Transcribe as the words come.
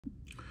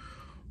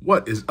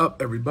What is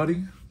up,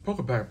 everybody?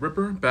 Pokepack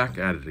Ripper back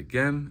at it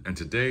again, and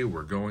today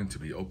we're going to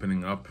be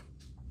opening up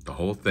the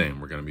whole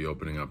thing. We're going to be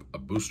opening up a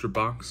booster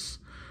box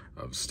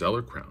of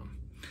Stellar Crown.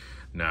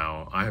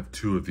 Now, I have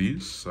two of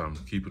these. I'm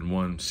keeping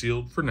one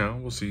sealed for now.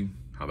 We'll see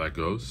how that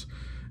goes.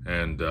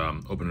 And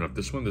opening up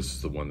this one, this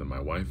is the one that my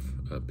wife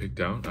picked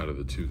out of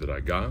the two that I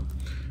got.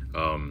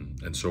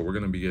 And so we're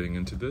going to be getting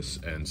into this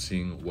and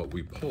seeing what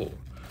we pull.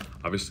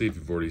 Obviously, if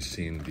you've already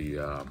seen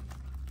the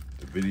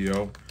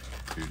video,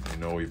 you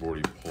know we've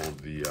already pulled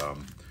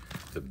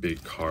the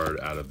big card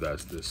out of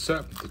this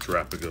set, the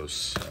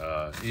Terapagos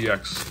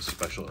EX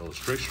Special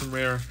Illustration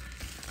Rare,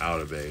 out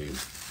of a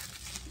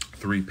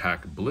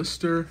 3-pack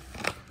blister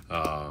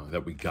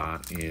that we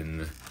got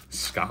in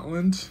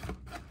Scotland.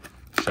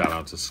 Shout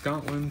out to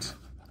Scotland.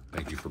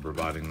 Thank you for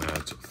providing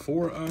that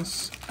for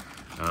us.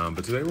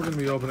 But today we're going to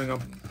be opening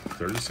up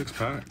 36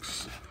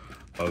 packs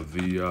of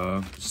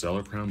the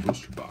Stellar Crown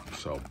booster box.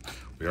 So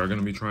we are going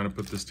to be trying to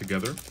put this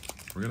together.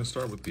 We're going to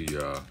start with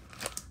the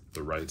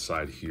right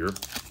side here.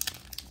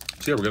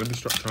 So yeah, we're going to be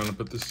trying to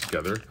put this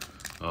together.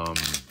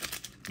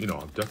 You know,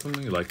 I'm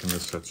definitely liking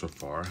this set so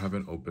far. I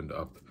haven't opened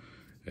up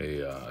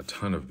a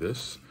ton of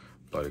this,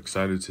 but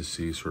excited to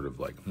see sort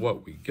of like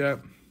what we get.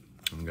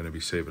 I'm going to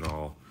be saving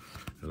all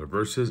the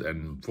reverses.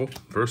 And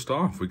first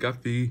off, we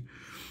got the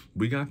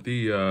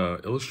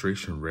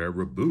illustration rare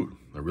Reboot.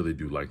 I really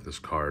do like this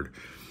card.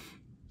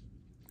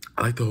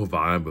 I like the whole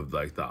vibe of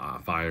like the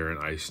fire and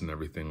ice and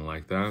everything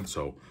like that.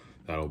 So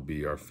that'll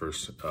be our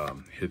first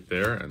hit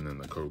there, and then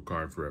the code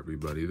card for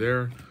everybody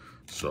there.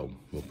 So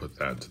we'll put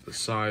that to the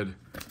side.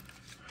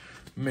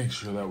 Make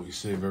sure that we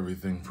save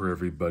everything for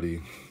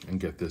everybody and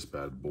get this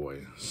bad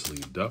boy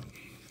sleeved up.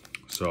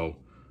 So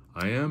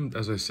I am,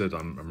 as I said,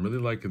 I'm really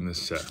liking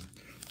this set.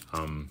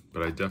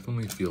 But I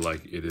definitely feel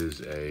like it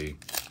is a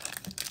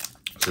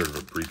sort of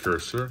a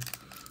precursor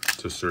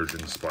to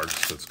Surging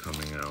Sparks that's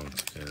coming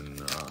out in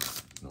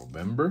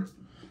November.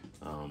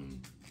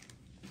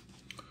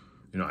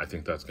 You know, I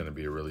think that's going to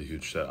be a really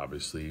huge set.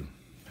 Obviously,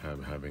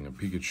 having a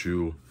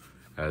Pikachu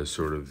as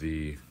sort of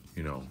the,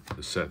 you know,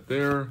 the set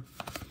there.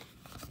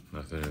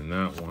 Nothing in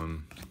that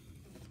one,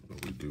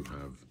 but we do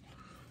have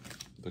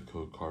the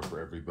code card for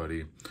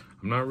everybody.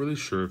 I'm not really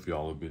sure if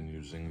y'all have been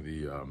using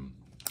the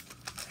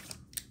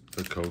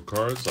code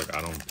cards. Like, I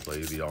don't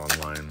play the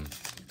online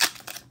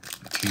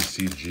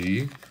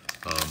TCG,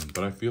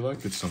 but I feel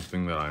like it's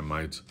something that I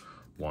might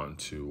want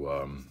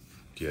to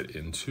get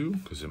into,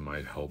 because it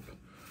might help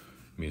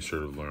me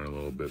sort of learn a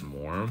little bit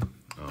more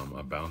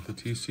about the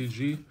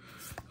TCG.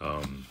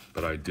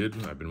 But I've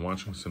been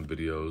watching some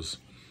videos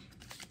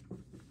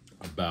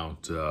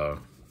about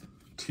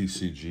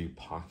TCG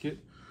Pocket,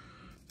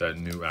 that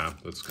new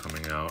app that's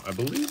coming out. I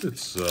believe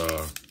it's,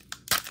 I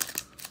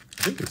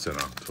think it's in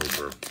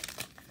October.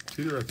 It's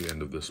either at the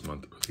end of this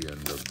month or the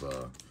end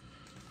of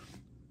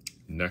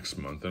next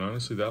month. And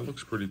honestly, that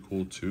looks pretty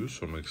cool too.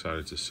 So I'm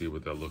excited to see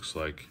what that looks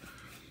like.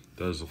 It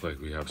does look like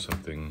we have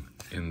something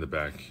in the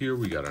back here.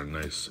 We got our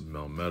nice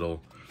Melmetal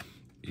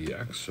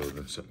EX. So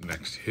that's the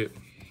next hit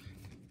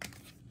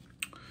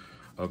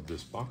of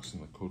this box,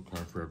 and the code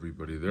card for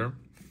everybody there.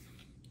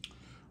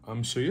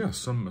 So yeah,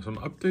 some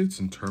updates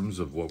in terms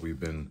of what we've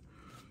been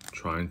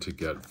trying to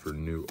get for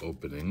new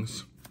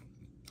openings.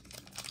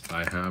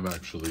 I have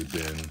actually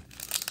been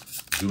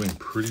doing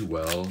pretty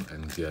well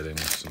and getting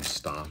some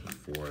stock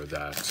for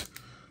that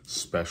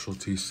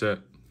specialty set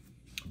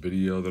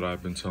video that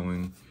I've been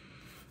telling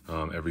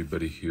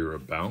everybody here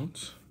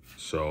about.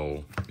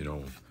 So, you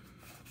know,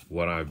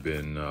 what I've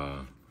been,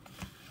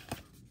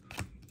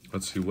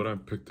 let's see what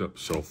I've picked up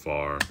so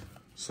far.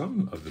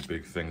 Some of the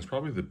big things,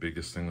 probably the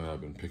biggest thing that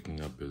I've been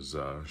picking up is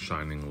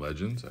Shining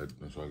Legends.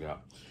 So I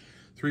got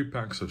 3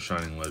 packs of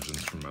Shining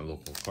Legends from my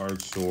local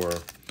card store.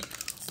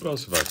 What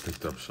else have I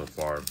picked up so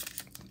far?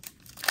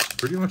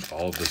 Pretty much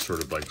all of the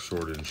sort of like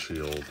Sword and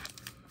Shield,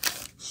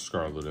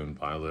 Scarlet and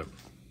Violet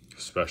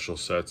special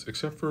sets,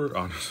 except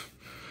for,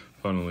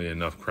 funnily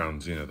enough, Crown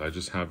Zenith. I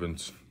just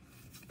haven't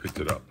picked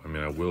it up. I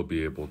mean, I will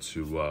be able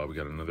to, we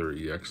got another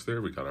EX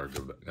there. We got our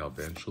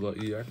Galvantula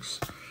EX.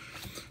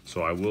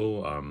 So I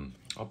will,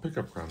 I'll pick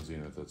up Crown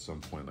Zenith at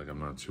some point. Like, I'm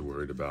not too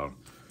worried about,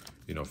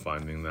 you know,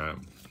 finding that.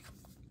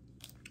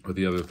 But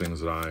the other things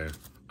that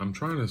I'm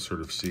trying to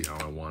sort of see how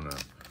I want to,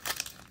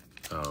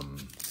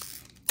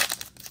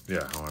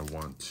 yeah, how I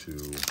want to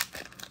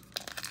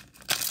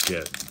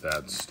get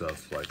that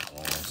stuff like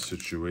all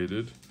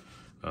situated.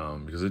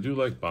 Because I do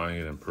like buying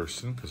it in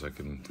person, because I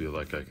can feel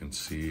like I can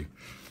see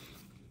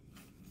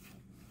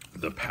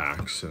the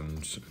packs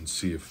and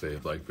see if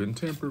they've like been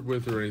tampered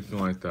with or anything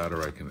like that,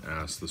 or I can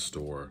ask the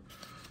store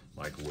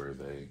like where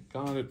they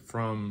got it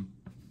from.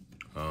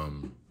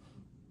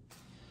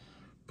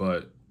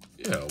 But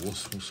yeah, we'll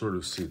sort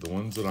of see. The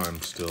ones that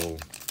I'm still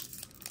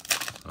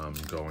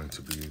going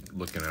to be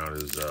looking at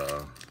is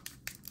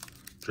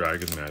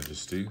Dragon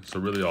Majesty. So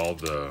really all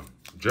the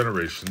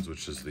Generations,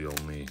 which is the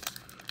only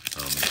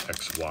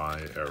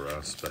XY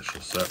era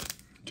special set.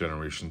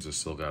 Generations has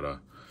still got to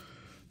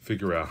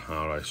figure out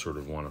how I sort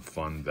of want to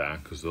fund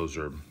that, because those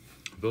are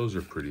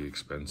pretty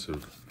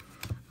expensive.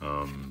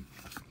 And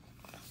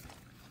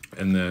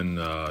then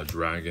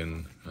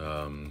Dragon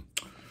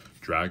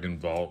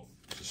Vault,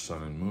 the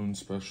Sun and Moon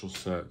special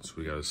set. So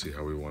we got to see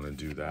how we want to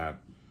do that.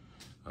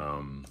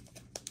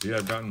 Yeah,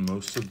 I've gotten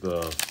most of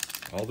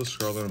all the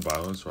Scarlet and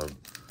Violet, so I've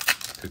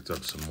picked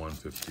up some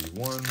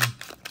 151.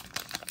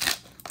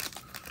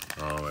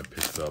 I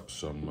picked up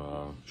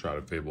some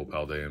Shrouded Fable,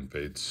 Paldean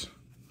Fates.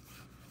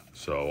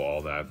 So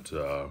all that,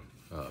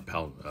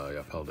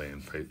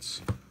 Paldean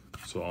Fates.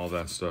 So all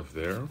that stuff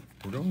there.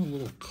 We're going a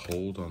little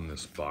cold on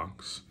this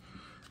box.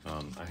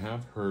 I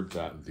have heard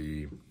that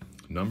the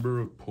number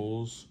of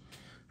pulls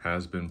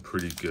has been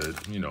pretty good.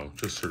 You know,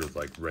 just sort of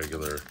like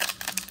regular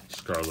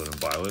Scarlet and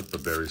Violet,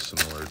 but very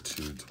similar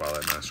to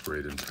Twilight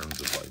Masquerade in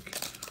terms of like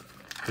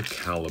the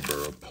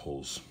caliber of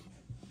pulls.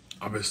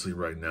 Obviously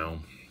right now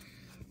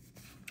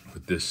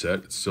with this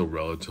set, it's still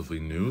relatively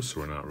new, so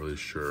we're not really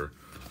sure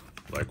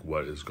like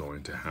what is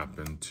going to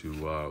happen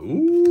to,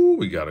 ooh,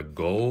 we got a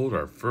gold,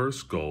 our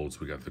first golds.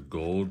 We got the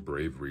gold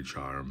Bravery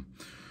Charm.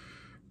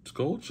 It's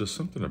gold, just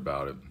something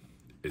about it.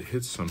 It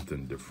hits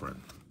something different.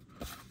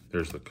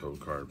 There's the code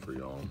card for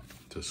y'all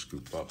to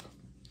scoop up.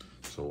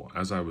 So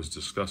as I was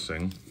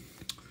discussing,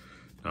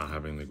 not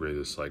having the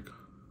greatest like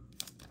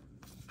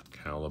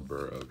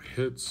caliber of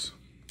hits,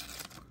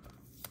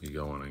 you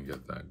go on and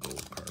get that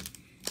gold card.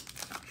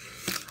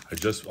 I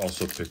just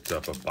also picked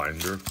up a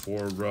binder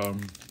for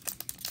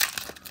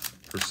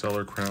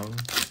Stellar Crown.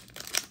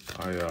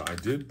 I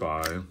did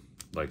buy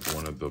like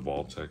one of the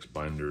Vault-X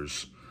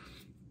binders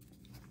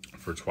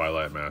for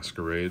Twilight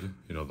Masquerade,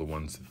 you know, the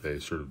ones that they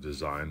sort of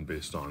designed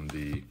based on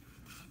the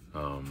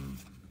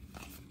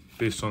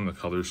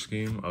color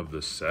scheme of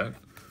the set.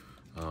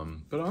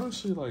 But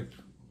honestly, like,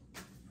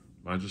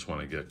 I just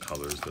want to get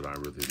colors that I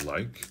really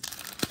like.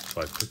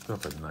 So I picked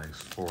up a nice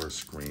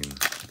forest green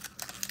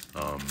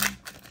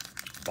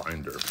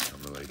binder.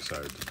 I'm really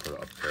excited to put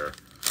up there.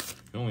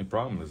 The only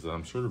problem is that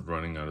I'm sort of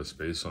running out of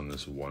space on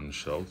this one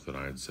shelf that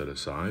I had set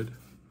aside.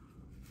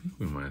 I think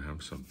we might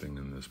have something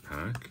in this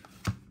pack.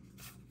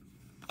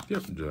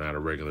 Yep, to add a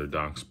regular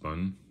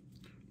Dachshund.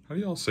 How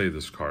do y'all say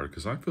this card?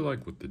 Because I feel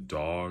like with the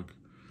dog,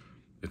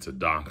 it's a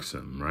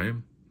Dachshund, right?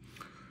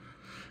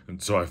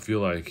 And so I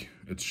feel like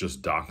it's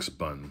just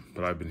Dachshund,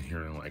 but I've been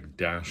hearing like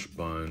Dash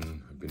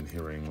Bun. I've been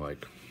hearing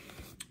like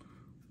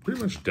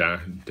pretty much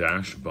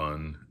Dash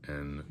Bun,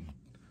 and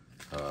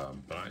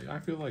but I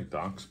feel like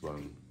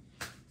Dachshund,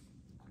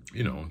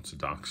 you know, it's a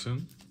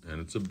Dachshund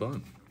and it's a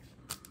bun.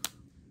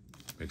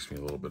 Makes me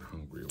a little bit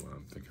hungry when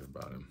I'm thinking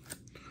about it.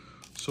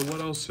 So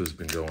what else has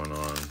been going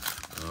on?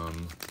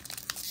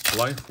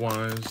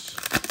 Life-wise,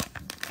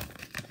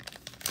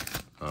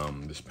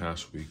 this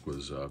past week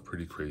was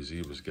pretty crazy.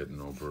 It was getting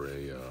over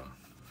a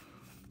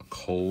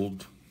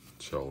cold,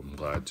 so I'm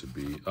glad to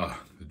be,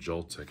 the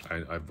Joltik.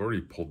 I've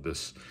already pulled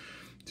this,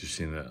 you've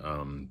seen it,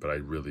 but I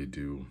really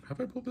do,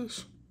 have I pulled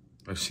this?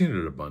 I've seen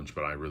it a bunch,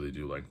 but I really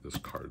do like this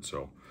card,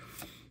 so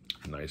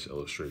nice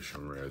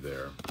illustration rare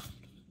there.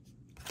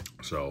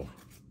 So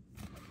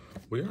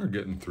we are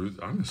getting through.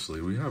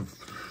 Honestly, we have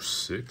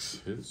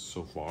 6 hits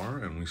so far,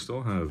 and we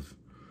still have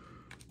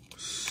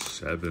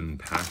 7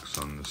 packs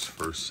on this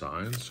first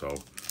side. So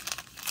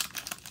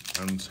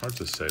it's hard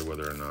to say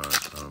whether or not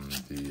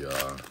the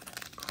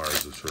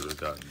cards have sort of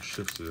gotten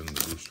shifted in the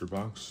booster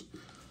box.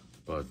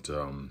 But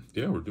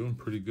yeah, we're doing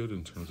pretty good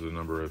in terms of the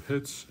number of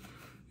hits.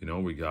 You know,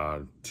 we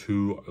got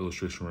 2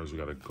 illustration rares, we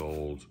got a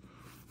gold,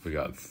 we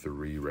got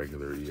 3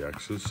 regular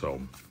EXs.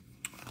 So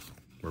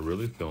we're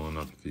really filling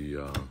up the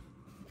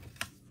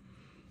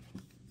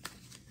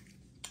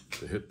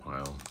hit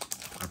pile.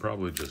 I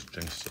probably just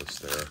jinxed us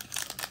there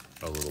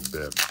a little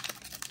bit,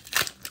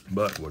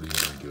 but what are you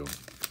gonna do?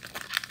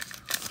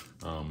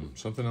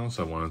 Something else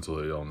I wanted to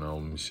let y'all know,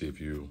 let me see if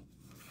you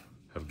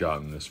have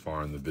gotten this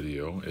far in the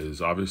video,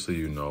 is obviously,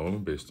 you know,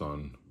 based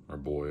on our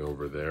boy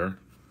over there,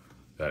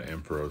 that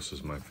Ampharos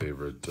is my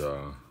favorite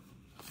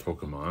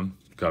Pokemon.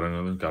 Got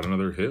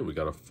another hit. We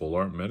got a full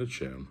art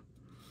Medicham.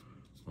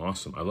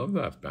 Awesome. I love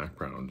that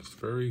background. It's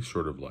very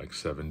sort of like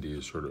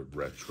 70s, sort of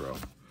retro.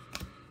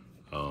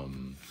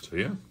 So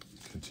yeah,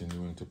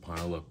 continuing to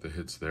pile up the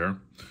hits there.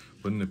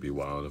 Wouldn't it be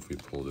wild if we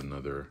pulled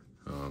another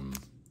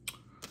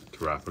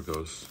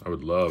Terapagos? I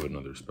would love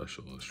another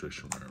special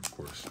illustration rare, of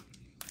course.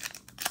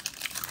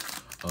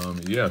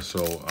 Yeah,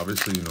 so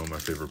obviously, you know, my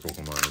favorite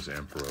Pokemon is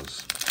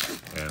Ampharos,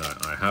 and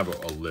I have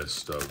a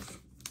list of,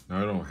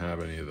 now I don't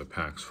have any of the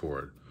packs for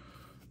it,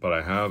 but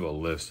I have a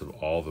list of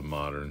all the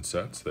modern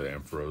sets that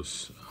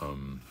Ampharos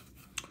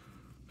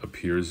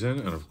appears in,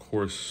 and of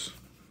course,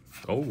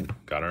 oh,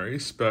 got our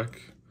Ace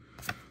Spec,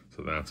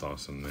 so that's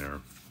awesome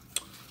there.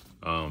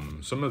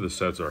 Some of the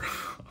sets are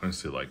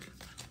honestly like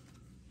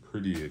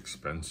pretty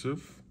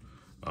expensive.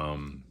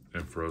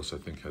 Ampharos, I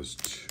think, has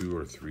 2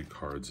 or 3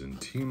 cards in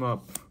Team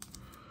Up.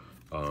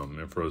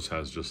 Ampharos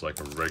has just like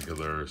a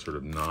regular sort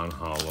of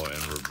non-holo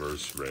and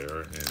reverse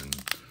rare in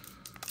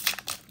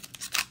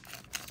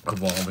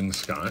Evolving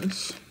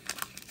Skies.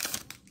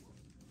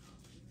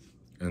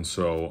 And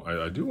so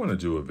I do want to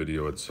do a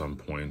video at some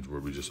point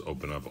where we just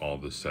open up all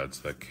the sets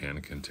that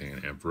can contain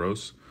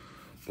Ampharos.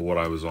 But what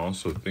I was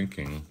also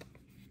thinking,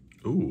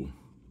 ooh,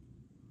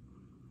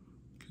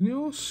 can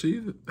you all see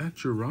that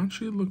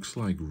Jirachi looks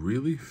like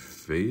really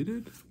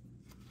faded?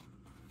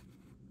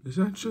 Is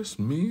that just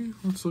me?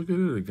 Let's look at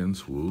it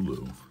against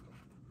Wooloo.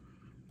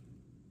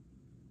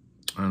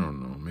 I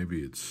don't know,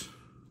 maybe it's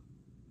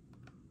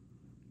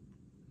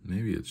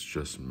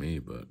just me,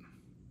 but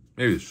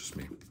maybe it's just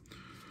me.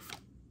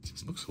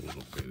 It looks a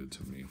little faded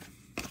to me.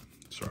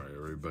 Sorry,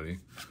 everybody.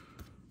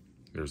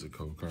 There's a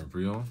code card for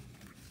y'all.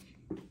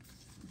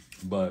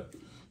 But,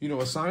 you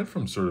know, aside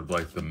from sort of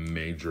like the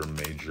major,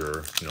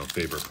 you know,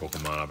 favorite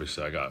Pokemon,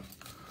 obviously I got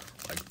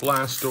like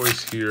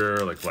Blastoise here,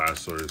 like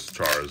Blastoise,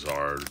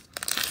 Charizard,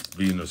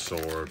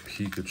 Venusaur,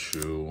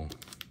 Pikachu.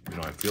 You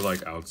know, I feel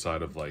like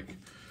outside of like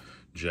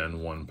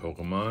Gen 1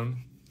 Pokemon,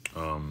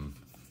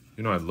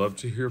 you know, I'd love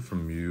to hear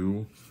from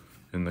you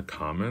in the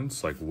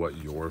comments, like what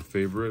your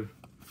favorite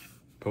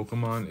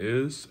Pokemon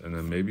is, and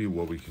then maybe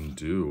what we can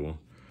do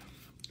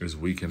is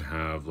we can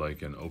have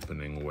like an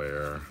opening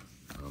where,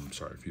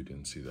 sorry if you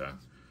didn't see that,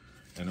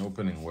 an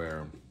opening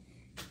where,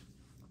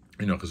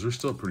 you know, because we're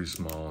still pretty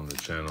small on the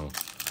channel,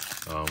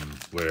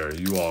 where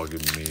you all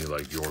give me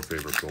like your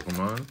favorite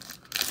Pokemon,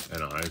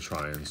 and I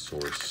try and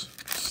source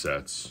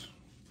sets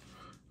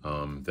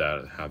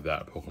that have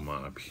that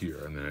Pokemon up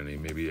here, and then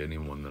maybe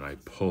anyone that I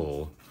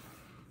pull,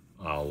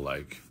 I'll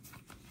like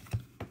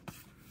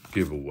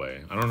give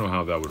away. I don't know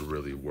how that would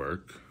really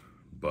work,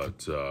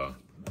 but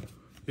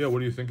yeah, what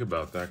do you think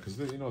about that? Because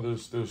you know,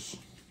 there's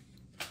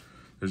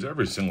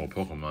every single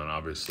Pokemon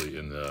obviously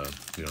in the,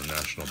 you know,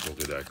 National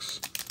Pokedex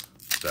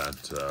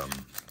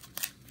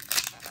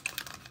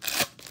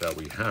that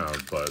we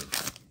have, but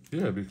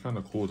yeah, it'd be kind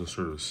of cool to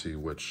sort of see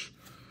which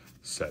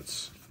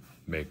sets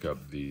make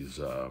up these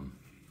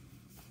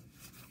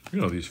you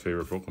know, these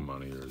favorite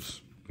Pokemon of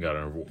yours. We got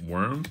our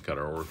Worm, got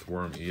our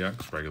Earthworm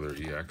EX, regular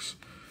EX,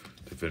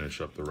 to finish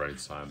up the right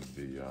side of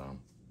the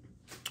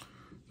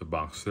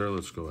box there.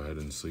 Let's go ahead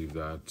and sleeve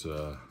that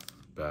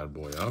bad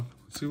boy up.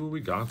 Let's see what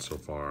we got so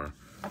far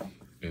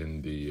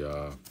in the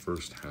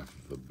first half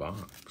of the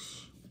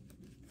box.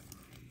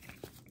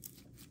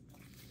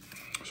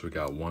 So we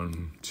got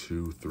 1,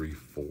 2, 3,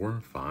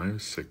 4,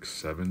 5, 6,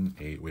 7,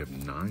 8. We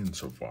have 9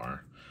 so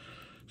far.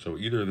 So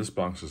either this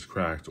box is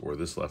cracked or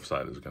this left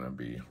side is gonna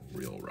be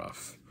real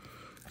rough.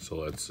 So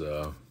let's,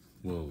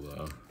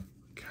 we'll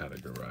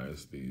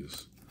categorize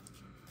these.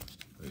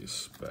 A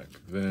spec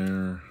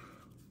there.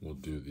 We'll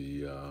do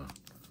the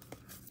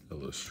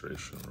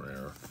illustration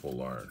rare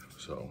full art.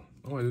 So,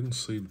 oh, I didn't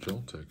sleeve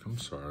Joltik. I'm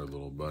sorry,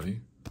 little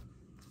buddy.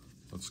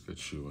 Let's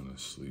get you in a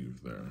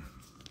sleeve there.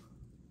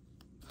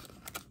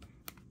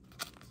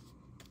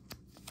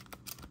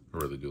 I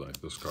really do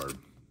like this card.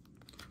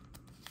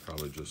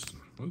 Probably just,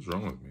 what's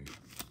wrong with me?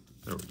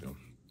 There we go.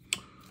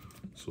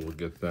 So we'll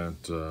get that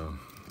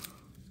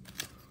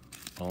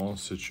all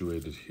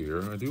situated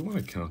here. I do want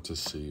to count to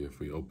see if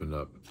we open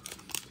up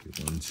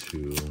 1,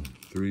 2,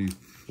 3,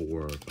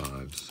 4,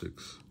 5,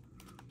 6,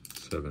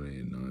 7,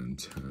 8, 9,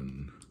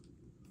 10,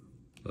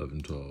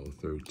 11, 12,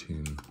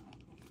 13,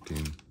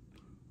 15,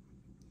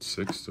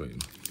 16,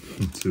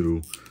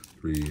 2,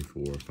 3,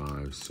 4,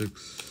 5,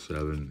 6,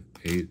 7,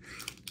 8,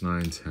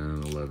 9,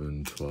 10,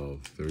 11,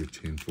 12,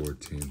 13,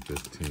 14,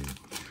 15,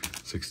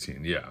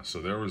 16. Yeah,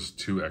 so there was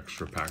 2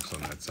 extra packs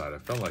on that side. I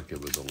felt like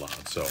it was a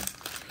lot, so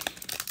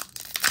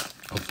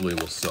hopefully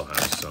we'll still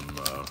have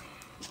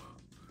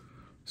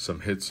some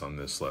hits on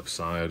this left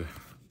side.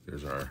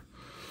 There's our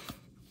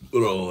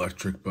little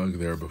electric bug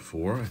there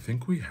before. I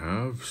think we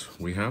have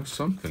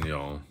something,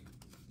 y'all.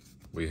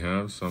 We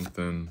have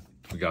something.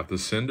 We got the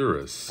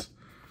Cinderace.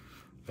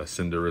 The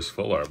Cinderace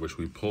full art, which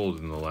we pulled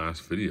in the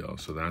last video.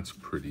 So that's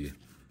pretty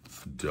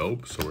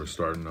dope. So we're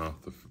starting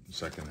off the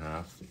second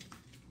half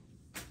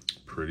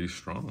pretty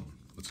strong.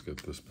 Let's get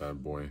this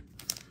bad boy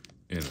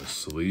in a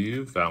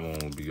sleeve. That one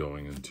will be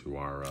going into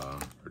our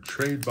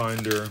trade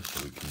binder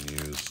that we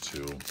can use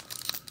to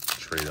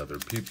trade other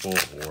people,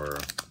 or,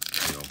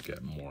 you know,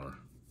 get more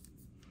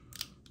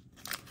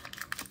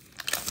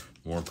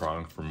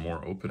product for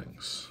more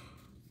openings.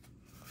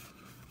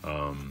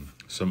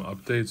 Some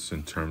updates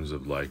in terms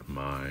of like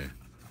my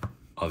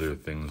other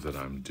things that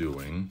I'm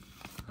doing.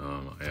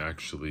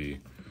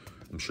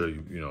 I'm sure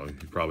you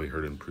probably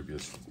heard in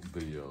previous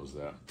videos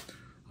that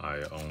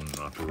I own and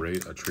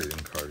operate a trading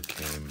card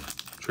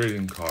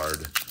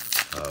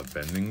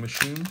vending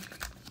machine.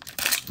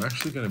 I'm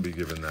actually going to be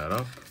giving that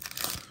up.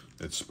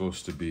 It's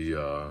supposed to be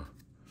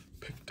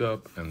picked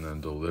up and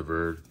then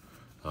delivered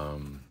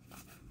on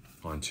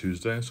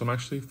Tuesday. So I'm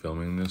actually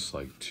filming this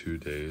like 2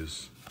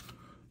 days,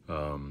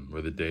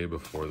 or the day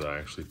before that I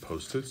actually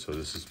posted. So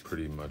this is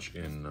pretty much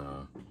in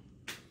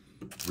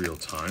real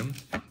time.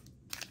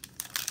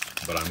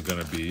 But I'm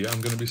gonna be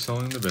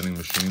selling the vending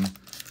machine.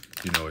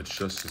 You know, it's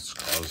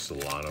caused a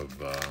lot of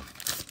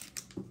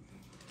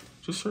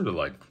just sort of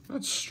like,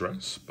 not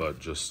stress,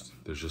 but there's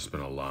just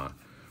been a lot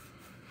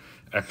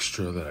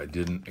extra that I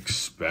didn't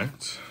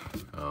expect.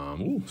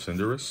 Ooh,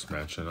 Cinderace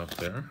matching up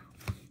there.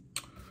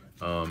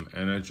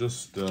 And I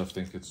just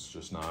think it's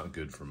just not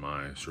good for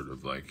my sort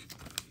of like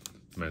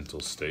mental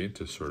state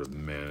to sort of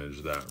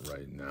manage that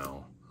right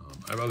now.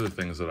 I have other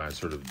things that I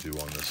sort of do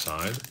on the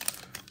side,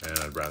 and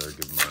I'd rather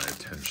give my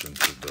attention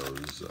to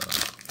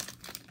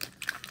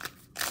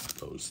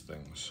those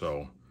things.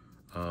 So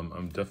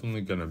I'm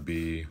definitely gonna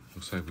be,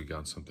 looks like we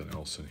got something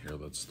else in here.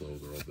 Let's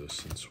load all this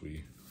since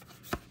we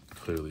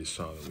clearly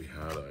saw that we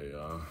had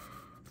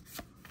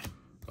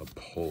a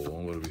poll.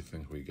 What do we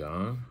think we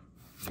got?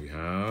 We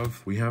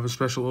have a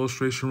special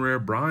illustration rare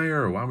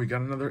Briar. Wow, we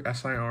got another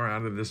SIR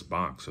out of this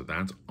box, so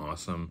that's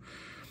awesome.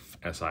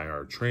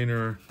 SIR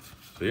trainer.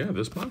 So yeah,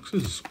 this box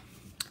is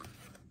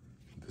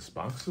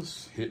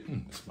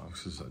hitting. This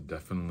box is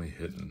definitely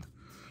hitting.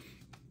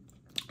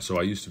 So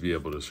I used to be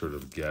able to sort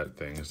of get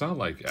things, not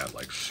like at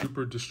like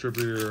super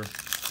distributor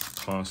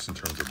costs in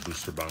terms of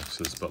booster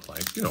boxes, but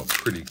like, you know,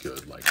 pretty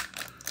good, like,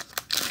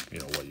 you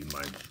know, what you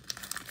might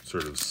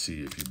sort of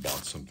see if you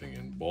bought something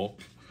in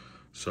bulk.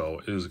 So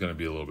it is going to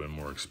be a little bit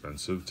more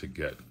expensive to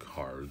get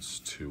cards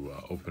to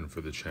open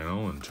for the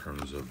channel in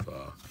terms of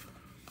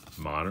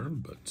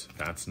modern, but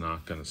that's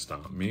not going to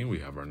stop me. We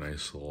have our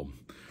nice little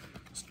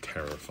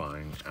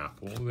terrifying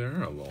apple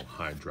there, a little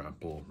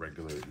Hydrapple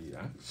regular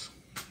EX.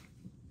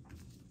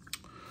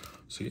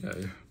 So yeah,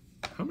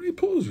 how many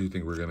pulls do you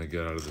think we're going to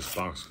get out of this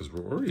box? Because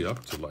we're already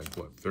up to like,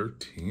 what,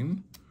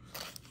 13?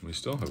 We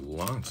still have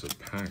lots of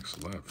packs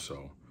left,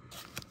 so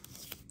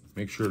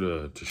make sure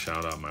to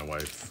shout out my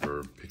wife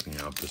for picking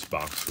out this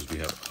box, because we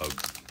have a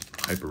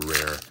hyper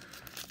rare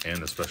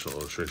and a special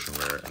illustration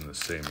rare in the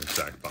same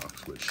exact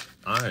box, which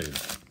I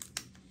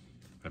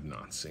have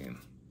not seen.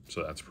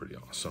 So that's pretty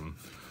awesome.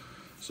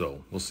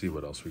 So we'll see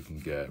what else we can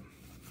get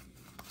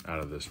out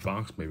of this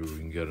box. Maybe we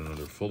can get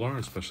another full art,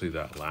 especially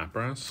that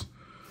Lapras.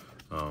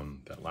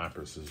 That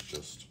Lapras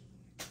is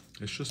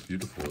it's just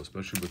beautiful,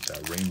 especially with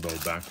that rainbow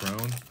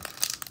background.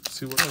 Let's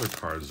see what other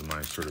cards am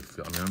I sort of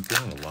feeling. I mean, I'm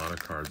feeling a lot of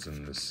cards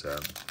in this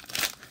set.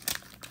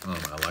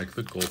 I like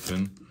the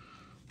Gulfin,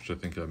 which I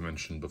think I've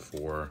mentioned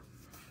before.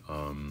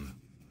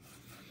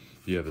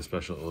 Yeah, the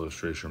special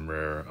illustration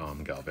rare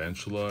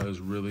Galvantula is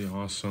really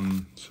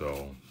awesome.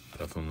 So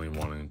definitely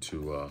wanting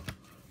to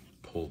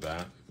pull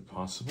that if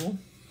possible.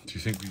 Do you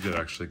think we could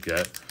actually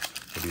get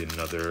maybe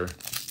another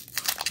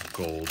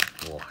gold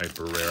little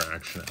hyper rare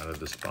action out of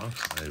this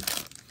box? I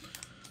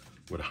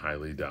would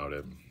highly doubt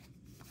it.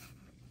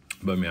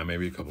 But yeah,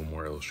 maybe a couple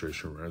more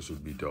illustration rares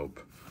would be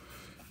dope.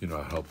 You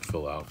know, help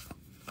fill out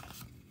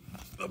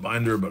the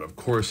binder. But of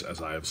course,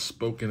 as I have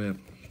spoken it,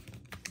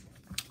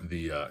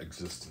 the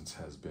existence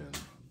has been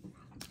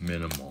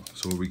minimal.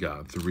 So what we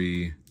got?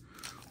 We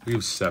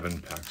have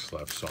 7 packs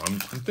left. So I'm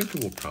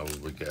thinking we'll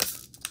probably get,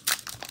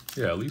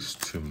 yeah, at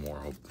least 2 more,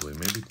 hopefully,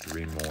 maybe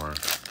 3 more.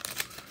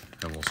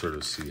 And we'll sort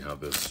of see how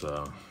this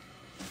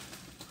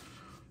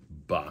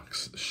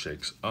box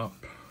shakes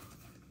up.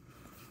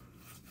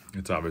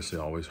 It's obviously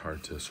always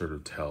hard to sort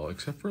of tell,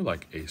 except for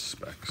like ace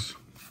specs,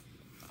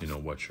 you know,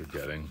 what you're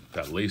getting.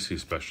 That Lacy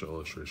special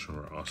illustration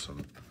were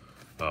awesome.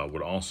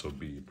 Would also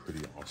be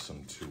pretty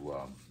awesome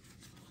to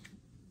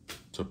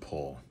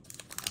pull.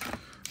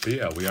 But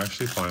yeah, we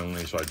actually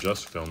finally, so I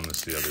just filmed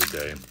this the other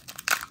day.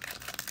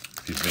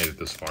 If you've made it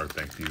this far,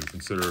 thank you.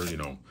 Consider, you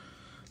know,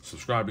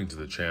 subscribing to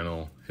the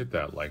channel. Hit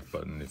that like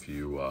button if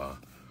you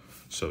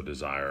so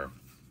desire.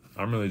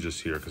 I'm really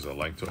just here because I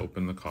like to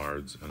open the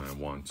cards and I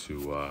want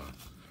to,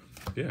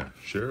 yeah,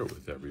 share it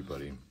with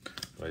everybody.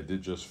 But I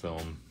did just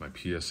film my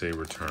PSA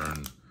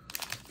return,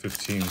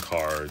 15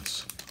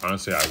 cards.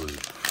 Honestly, I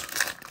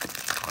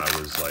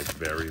was like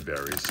very,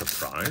 very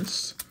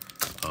surprised.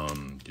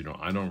 You know,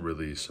 I don't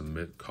really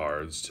submit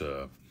cards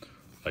to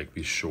like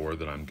be sure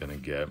that I'm gonna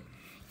get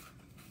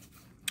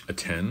a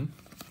 10,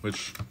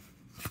 which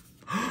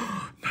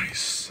nice.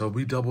 So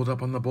we doubled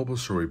up on the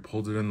Bulbasaur. We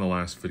pulled it in the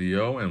last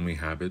video and we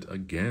have it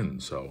again.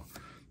 So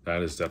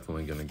that is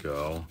definitely gonna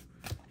go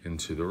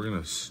into the, we're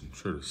gonna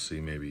sort of see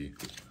maybe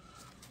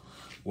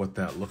what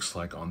that looks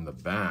like on the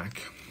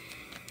back,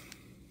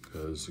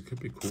 because it could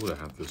be cool to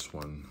have this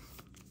one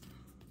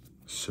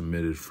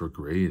submitted for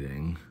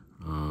grading.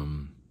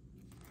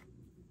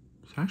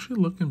 It's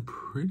actually looking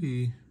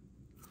pretty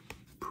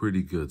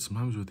good.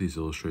 Sometimes with these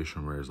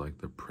illustration rares, like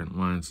the print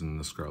lines in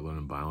the Scarlet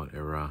and Violet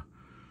era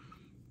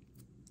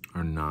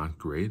are not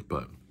great,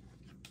 but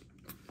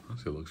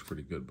honestly it looks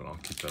pretty good. But I'll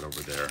keep that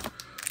over there.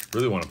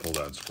 Really want to pull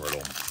that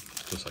Squirtle,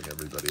 just like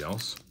everybody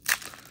else.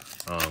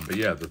 But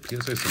yeah, the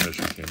PSA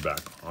submission came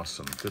back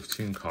awesome.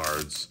 15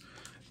 cards,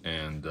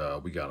 and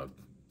we got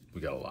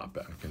a lot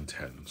back in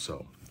 10.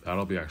 So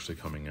that'll be actually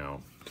coming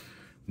out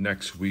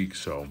next week.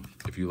 So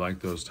if you like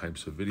those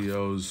types of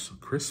videos,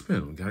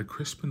 Crispin, we got a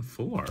Crispin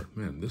full art.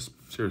 Man, this,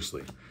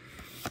 seriously,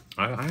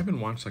 I haven't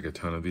watched like a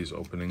ton of these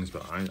openings,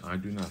 but I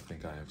do not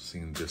think I have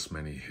seen this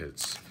many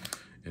hits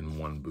in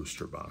one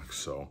booster box.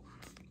 So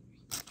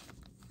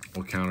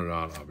we'll count it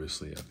out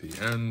obviously at the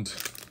end.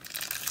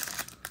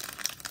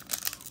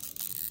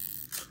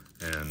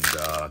 And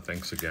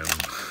thanks again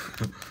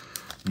to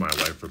my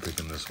wife for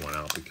picking this one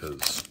out,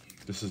 because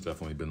this has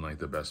definitely been like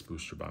the best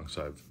booster box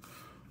I've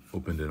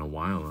opened in a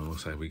while. And it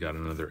looks like we got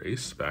another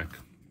ace spec.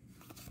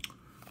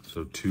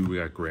 So 2, we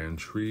got Grand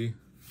Tree.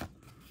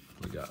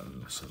 We got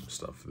some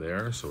stuff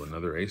there. So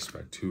another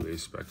A-Spec, 2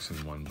 A-Specs in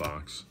 1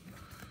 box.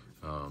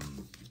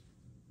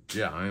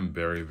 Yeah, I am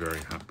very, very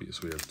happy.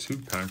 So we have 2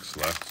 packs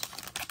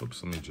left.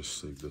 Oops, let me just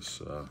sleeve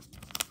this,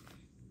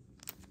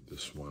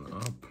 this one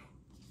up.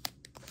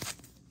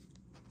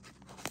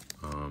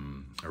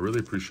 I really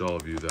appreciate all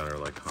of you that are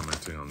like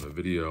commenting on the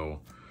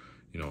video,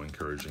 you know,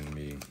 encouraging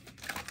me.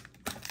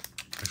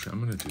 Actually, I'm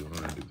gonna do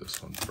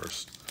this one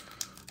first.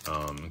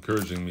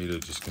 Encouraging me to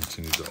just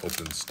continue to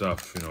open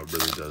stuff. You know, it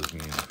really does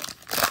mean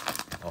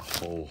a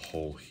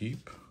whole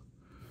heap.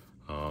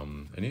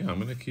 And yeah, I'm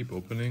gonna keep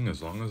opening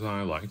as long as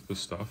I like the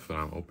stuff that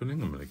I'm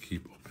opening. I'm gonna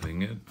keep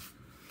opening it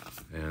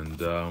and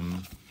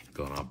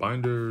filling out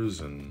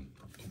binders and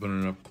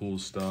opening up cool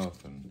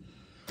stuff. And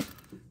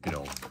you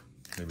know,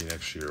 maybe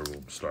next year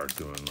we'll start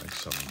doing like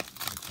some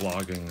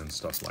vlogging and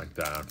stuff like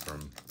that.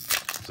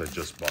 Because I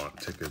just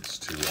bought tickets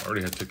to, I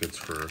already had tickets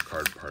for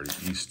Card Party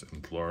East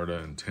in Florida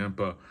and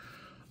Tampa.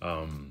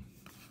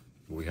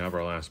 We have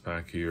our last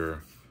pack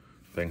here.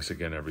 Thanks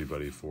again,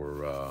 everybody,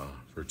 for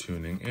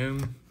tuning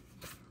in.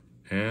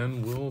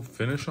 And we'll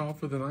finish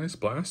off with a nice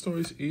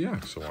Blastoise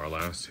EX. So our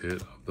last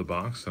hit of the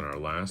box and our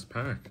last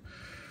pack.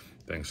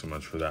 Thanks so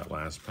much for that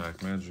last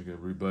pack magic,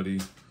 everybody.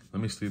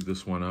 Let me sleeve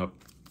this one up,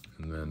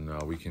 and then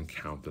we can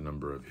count the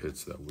number of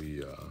hits that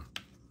we,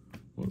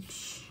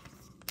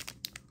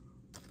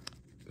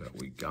 that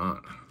we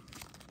got.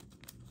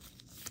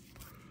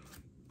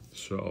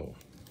 So,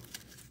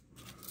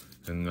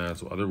 and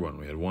that's the other one.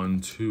 We had 1,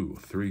 2,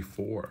 3,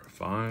 4,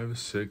 5,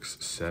 6,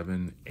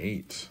 7,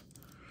 8.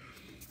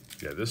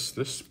 Yeah,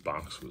 this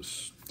box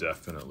was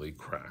definitely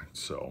cracked.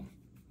 So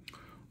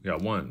we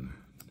got 1,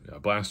 we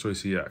got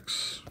Blastoise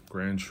EX,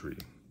 Grand Tree,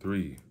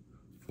 3,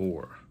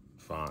 4,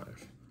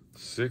 5,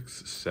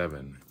 6,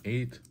 7,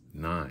 8,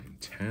 9,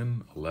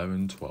 10,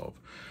 11, 12,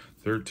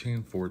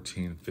 13,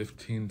 14,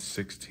 15,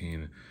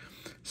 16,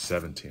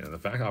 17. And the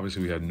fact,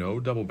 obviously, we had no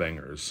double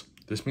bangers.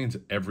 This means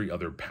every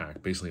other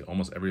pack, basically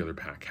almost every other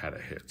pack, had a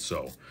hit.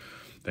 So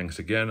thanks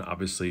again.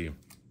 Obviously,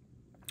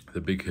 the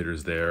big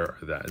hitters there,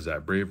 that is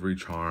that Bravery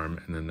Charm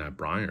and then that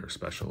Briar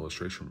Special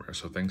Illustration Rare.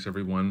 So thanks,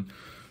 everyone,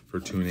 for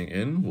tuning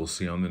in. We'll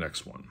see you on the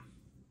next one.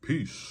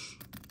 Peace.